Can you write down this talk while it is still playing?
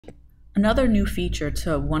Another new feature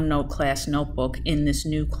to OneNote Class Notebook in this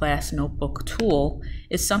new Class Notebook tool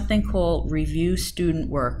is something called Review Student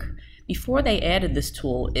Work. Before they added this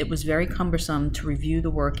tool, it was very cumbersome to review the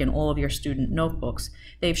work in all of your student notebooks.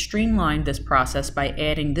 They've streamlined this process by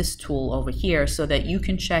adding this tool over here so that you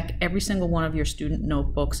can check every single one of your student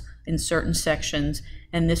notebooks in certain sections,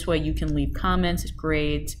 and this way you can leave comments,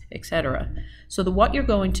 grades, etc. So what you're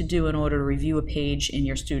going to do in order to review a page in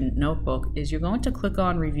your student notebook is you're going to click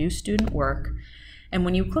on Review Student Work, and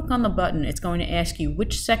when you click on the button, it's going to ask you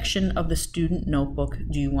which section of the student notebook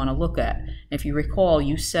do you want to look at. If you recall,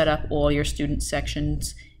 you set up all your student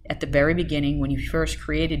sections at the very beginning when you first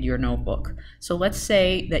created your notebook. So let's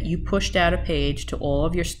say that you pushed out a page to all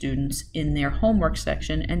of your students in their homework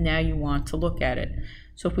section, and now you want to look at it.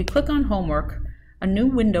 So if we click on Homework, a new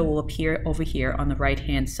window will appear over here on the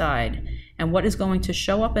right-hand side. And what is going to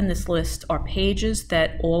show up in this list are pages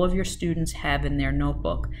that all of your students have in their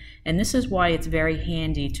notebook. And this is why it's very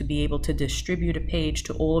handy to be able to distribute a page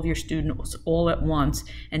to all of your students all at once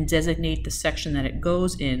and designate the section that it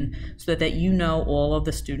goes in so that you know all of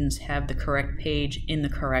the students have the correct page in the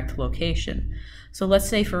correct location. So let's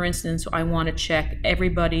say, for instance, I want to check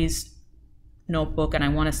everybody's notebook and I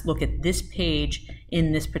want to look at this page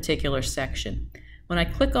in this particular section. When I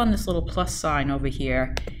click on this little plus sign over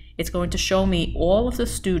here, it's going to show me all of the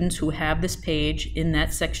students who have this page in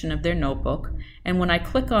that section of their notebook. And when I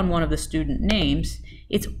click on one of the student names,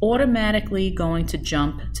 it's automatically going to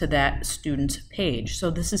jump to that student's page. So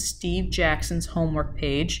this is Steve Jackson's homework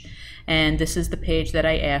page, and this is the page that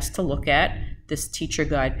I asked to look at, this teacher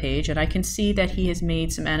guide page, and I can see that he has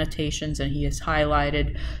made some annotations and he has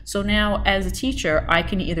highlighted. So now as a teacher, I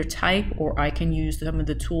can either type or I can use some of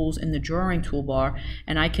the tools in the drawing toolbar,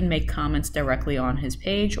 and I can make comments directly on his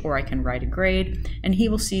page, or I can write a grade, and he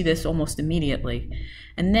will see this almost immediately.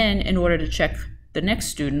 And then in order to check the next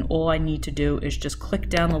student, all I need to do is just click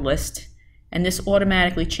down the list, and this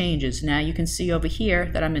automatically changes. Now you can see over here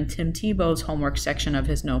that I'm in Tim Tebow's homework section of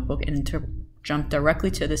his notebook and jump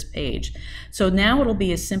directly to this page. So now it'll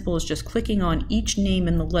be as simple as just clicking on each name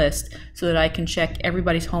in the list so that I can check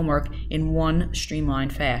everybody's homework in one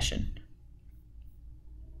streamlined fashion.